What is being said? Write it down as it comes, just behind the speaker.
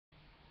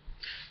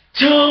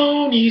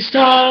Tony's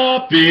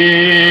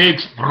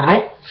Topics.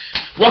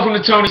 Welcome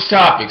to Tony's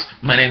Topics.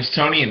 My name's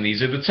Tony, and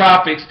these are the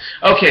topics.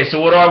 Okay,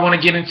 so what do I want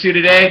to get into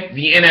today?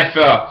 The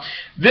NFL.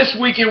 This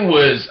weekend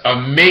was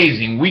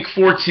amazing, Week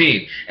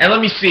 14. And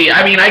let me see,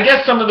 I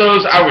guess some of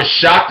those I was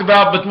shocked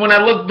about, but when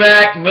I look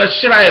back,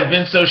 should I have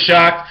been so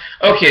shocked?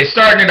 Okay,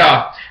 starting it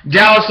off.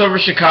 Dallas over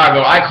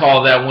Chicago. I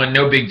call that one,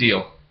 no big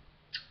deal.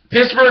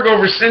 Pittsburgh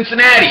over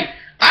Cincinnati.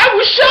 I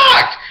was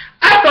shocked.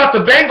 I thought the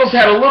Bengals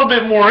had a little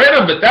bit more in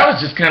them, but that was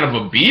just kind of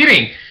a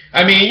beating.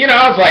 I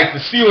was like, the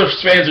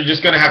Steelers fans are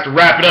just going to have to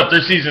wrap it up.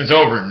 Their season's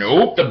over.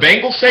 Nope, the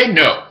Bengals say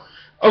no.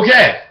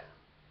 Okay,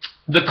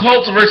 the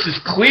Colts versus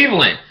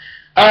Cleveland.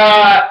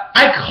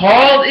 I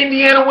called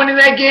Indiana winning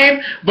that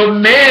game, but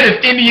man,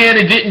 if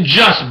Indiana didn't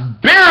just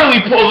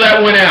barely pull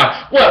that one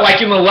out. What,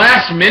 like in the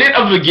last minute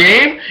of the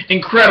game?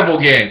 Incredible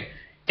game.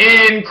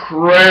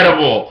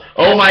 Incredible.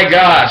 Oh my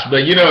gosh.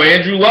 But,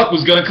 Andrew Luck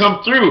was going to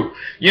come through,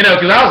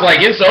 because I was like,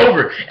 it's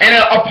over. And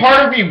a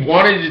part of me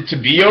wanted it to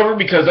be over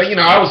because,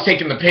 I was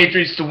taking the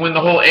Patriots to win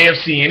the whole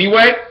AFC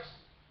anyway.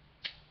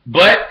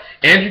 But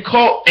Andrew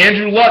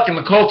Luck and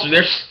the Colts,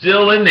 they're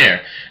still in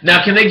there.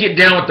 Now, can they get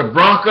down with the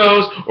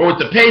Broncos or with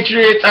the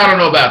Patriots? I don't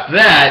know about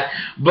that.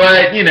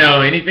 But,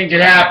 anything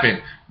could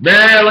happen.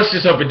 Let's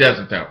just hope it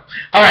doesn't, though.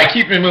 All right,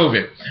 keep it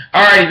moving.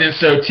 All right, then,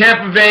 so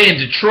Tampa Bay and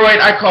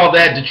Detroit, I called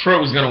that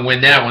Detroit was going to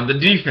win that one. The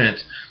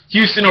defense,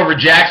 Houston over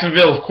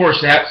Jacksonville, of course,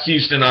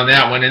 Houston on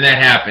that one, and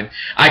that happened.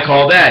 I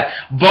called that.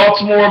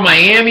 Baltimore,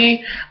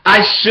 Miami,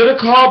 I should have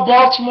called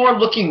Baltimore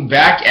looking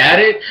back at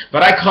it,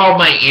 but I called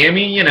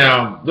Miami,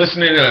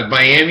 listening to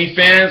Miami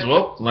fans.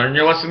 Well, learn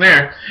your lesson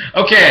there.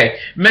 Okay,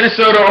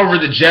 Minnesota over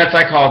the Jets,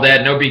 I called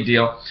that, no big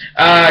deal.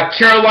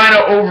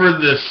 Carolina over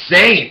the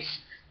Saints.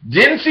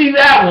 Didn't see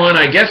that one.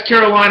 I guess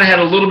Carolina had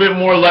a little bit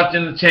more left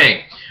in the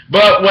tank.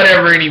 But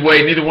whatever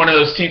anyway, neither one of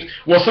those teams.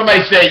 Well,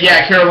 somebody said,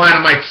 yeah, Carolina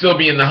might still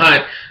be in the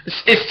hunt.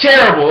 It's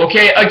terrible,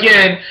 okay?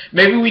 Again,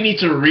 maybe we need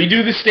to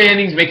redo the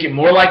standings, make it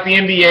more like the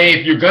NBA.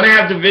 If you're going to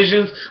have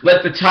divisions,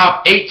 let the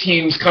top 8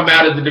 teams come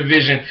out of the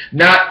division,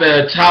 not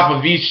the top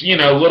of each,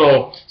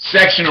 little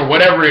section or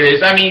whatever it is.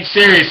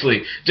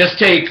 Seriously, just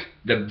take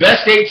the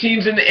best 8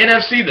 teams in the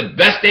NFC, the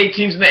best 8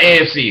 teams in the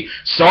AFC.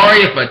 Sorry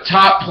if a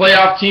top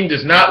playoff team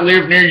does not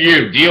live near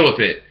you. Deal with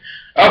it.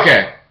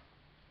 Okay.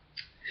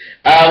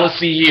 Let's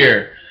see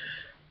here.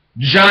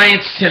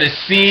 Giants,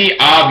 Tennessee.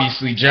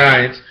 Obviously,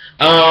 Giants.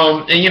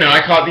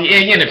 I called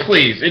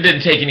please. It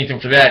didn't take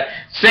anything for that.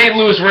 St.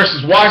 Louis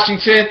versus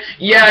Washington.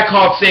 Yeah, I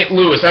called St.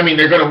 Louis.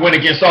 They're going to win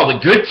against all the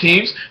good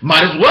teams.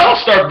 Might as well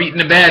start beating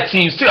the bad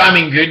teams, too.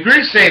 Good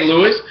grief, St.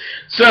 Louis.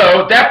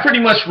 So, that pretty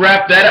much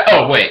wrapped that up.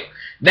 Oh, wait.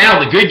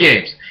 Now the good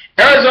games.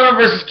 Arizona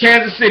versus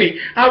Kansas City.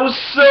 I was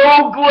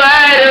so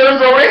glad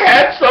Arizona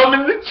had some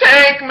in the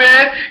tank,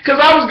 man. Because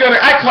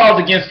I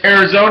called against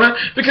Arizona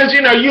because,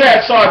 you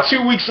saw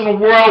 2 weeks in a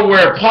row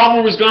where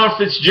Palmer was gone,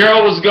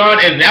 Fitzgerald was gone,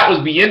 and that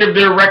was the end of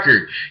their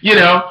record,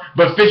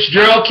 But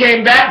Fitzgerald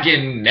came back,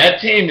 and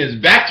that team is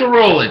back to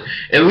rolling.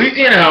 At least,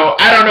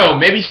 I don't know.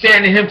 Maybe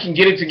Stan and him can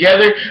get it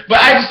together. But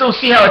I just don't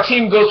see how a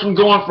team goes from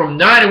going from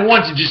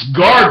 9-1 to just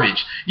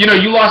garbage.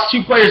 You lost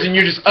 2 players and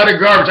you're just utter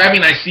garbage.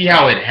 I see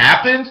how it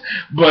happens,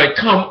 but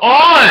come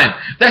on.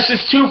 That's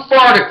just too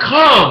far to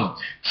come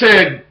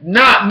to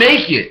not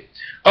make it.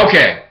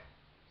 Okay.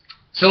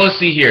 So let's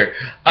see here.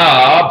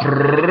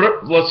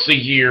 Let's see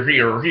here.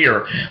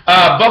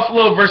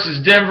 Buffalo versus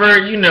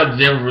Denver.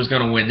 Denver was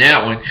going to win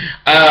that one.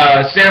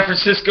 San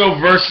Francisco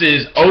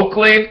versus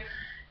Oakland.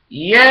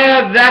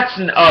 Yeah, that's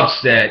an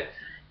upset.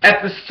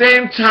 At the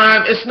same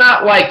time, it's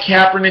not like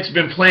Kaepernick's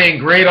been playing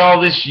great all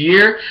this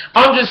year.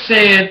 I'm just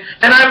saying,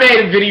 and I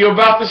made a video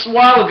about this a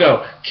while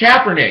ago.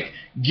 Kaepernick,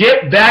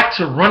 get back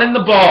to running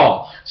the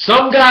ball.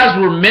 Some guys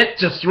were meant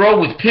to throw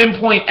with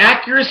pinpoint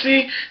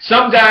accuracy.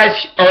 Some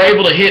guys are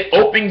able to hit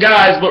open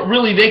guys, but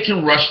really they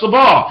can rush the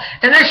ball.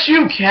 And that's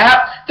you,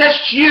 Cap.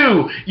 That's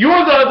you.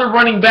 You're the other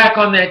running back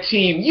on that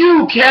team.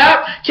 You,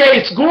 Cap. Okay,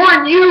 it's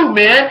Gordon, you,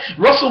 man.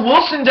 Russell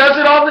Wilson does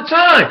it all the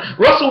time.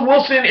 Russell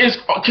Wilson is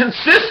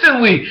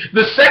consistently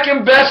the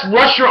second best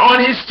rusher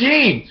on his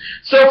team.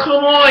 So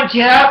come on,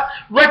 Cap.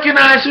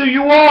 Recognize who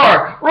you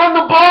are. Run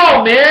the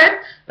ball,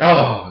 man.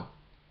 Oh,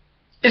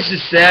 it's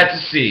just sad to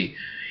see.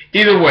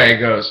 Either way it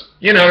goes.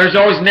 There's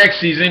always next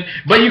season,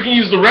 but you can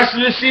use the rest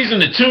of this season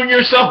to tune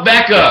yourself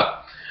back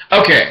up.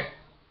 Okay.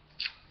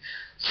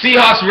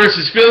 Seahawks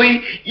versus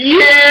Philly. Yay!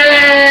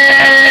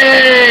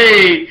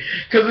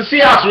 Because the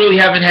Seahawks really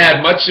haven't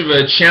had much of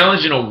a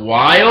challenge in a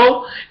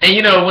while. And,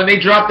 when they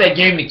dropped that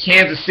game to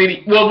Kansas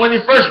City, well, when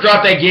they first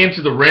dropped that game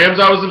to the Rams,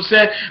 I was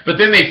upset. But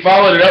then they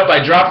followed it up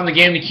by dropping the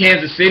game to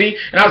Kansas City.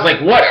 And I was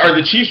like, what? Are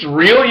the Chiefs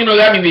real? They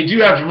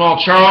do have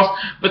Jamal Charles.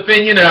 But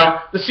then,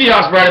 the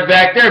Seahawks brought it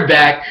back. They're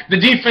back. The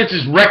defense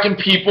is wrecking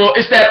people.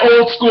 It's that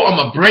old school,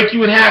 I'm going to break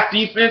you in half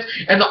defense.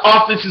 And the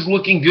offense is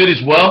looking good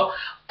as well.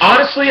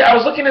 Honestly, I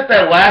was looking at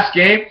that last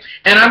game,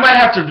 and I might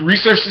have to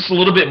research this a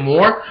little bit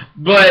more,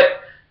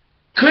 but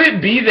could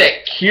it be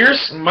that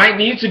Kearse might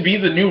need to be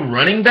the new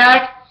running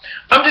back?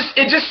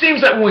 It just seems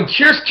that when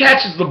Kearse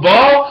catches the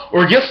ball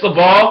or gets the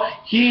ball,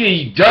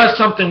 he does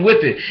something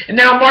with it. And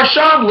now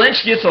Marshawn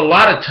Lynch gets a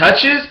lot of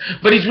touches,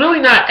 but he's really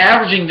not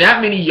averaging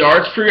that many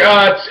yards for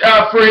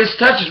his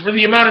touches, for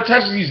the amount of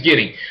touches he's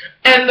getting.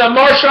 And the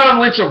Marshawn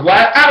Lynch of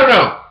last, I don't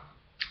know.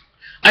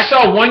 I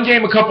saw one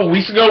game a couple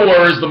weeks ago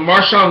where it was the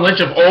Marshawn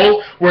Lynch of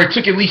old, where it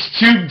took at least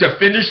 2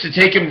 defenders to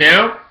take him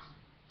down.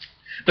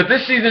 But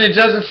this season, it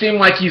doesn't seem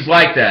like he's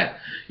like that.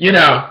 You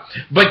know,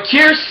 but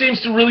Kearse seems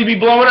to really be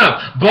blowing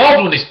up.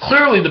 Baldwin is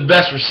clearly the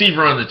best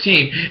receiver on the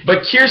team,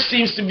 but Kearse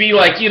seems to be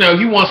like, you know,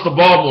 he wants the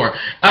ball more.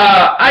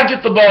 I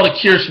get the ball to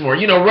Kearse more.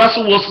 You know,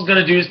 Russell Wilson's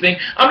going to do his thing.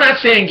 I'm not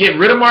saying get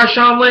rid of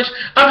Marshawn Lynch.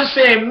 I'm just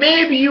saying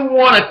maybe you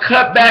want to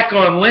cut back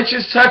on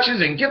Lynch's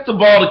touches and get the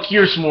ball to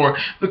Kearse more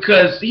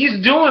because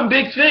he's doing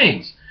big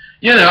things.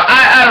 You know,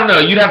 I don't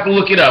know. You'd have to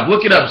look it up.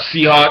 Look it up,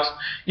 Seahawks.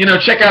 You know,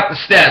 check out the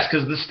stats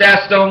because the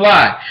stats don't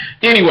lie.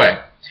 Anyway.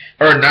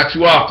 Or not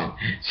too often.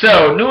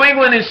 So, New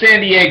England and San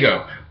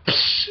Diego.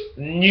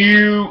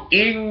 New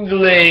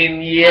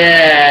England,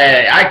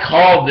 yeah. I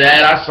called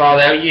that. I saw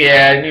that.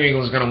 Yeah, New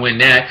England's going to win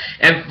that.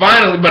 And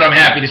finally, but I'm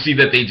happy to see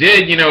that they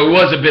did. You know, it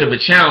was a bit of a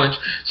challenge.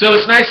 So,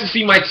 it's nice to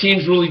see my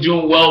teams really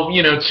doing well,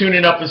 you know,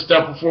 tuning up and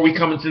stuff before we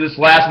come into this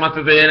last month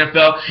of the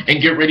NFL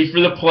and get ready for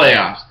the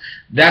playoffs.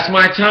 That's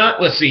my time.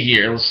 Let's see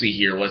here.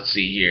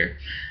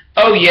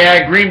 Oh,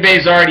 yeah, Green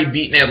Bay's already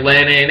beaten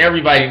Atlanta, and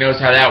everybody knows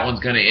how that one's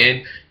going to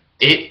end.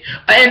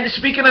 And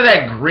speaking of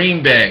that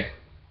Green Bay,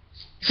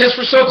 since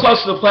we're so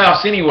close to the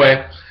playoffs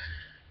anyway,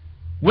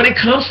 when it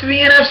comes to the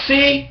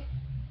NFC,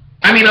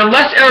 I mean,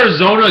 unless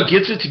Arizona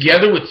gets it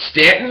together with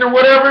Stanton or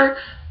whatever,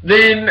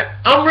 then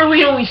I'm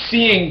really only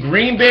seeing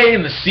Green Bay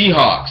and the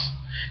Seahawks.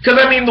 Because,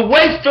 I mean, the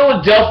way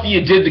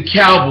Philadelphia did the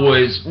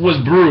Cowboys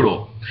was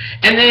brutal.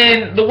 And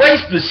then the way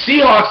the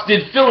Seahawks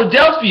did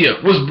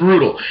Philadelphia was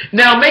brutal.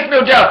 Now, make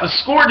no doubt, the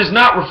score does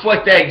not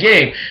reflect that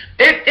game.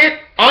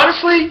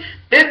 Honestly,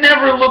 it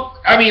never looked,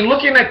 I mean,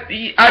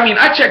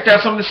 I checked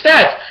out some of the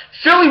stats.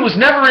 Philly was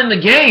never in the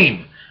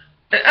game.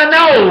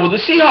 No, the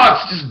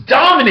Seahawks just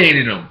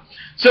dominated them.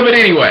 So, but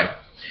anyway,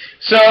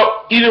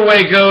 so either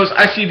way it goes,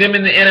 I see them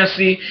in the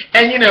NFC.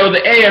 And, you know, the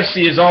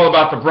AFC is all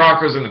about the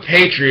Broncos and the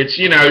Patriots.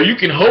 You know, you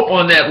can hope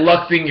on that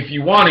luck thing if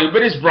you want to,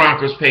 but it's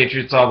Broncos,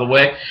 Patriots all the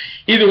way.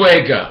 Either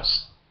way it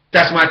goes.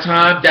 That's my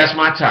time. That's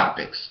my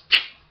topics.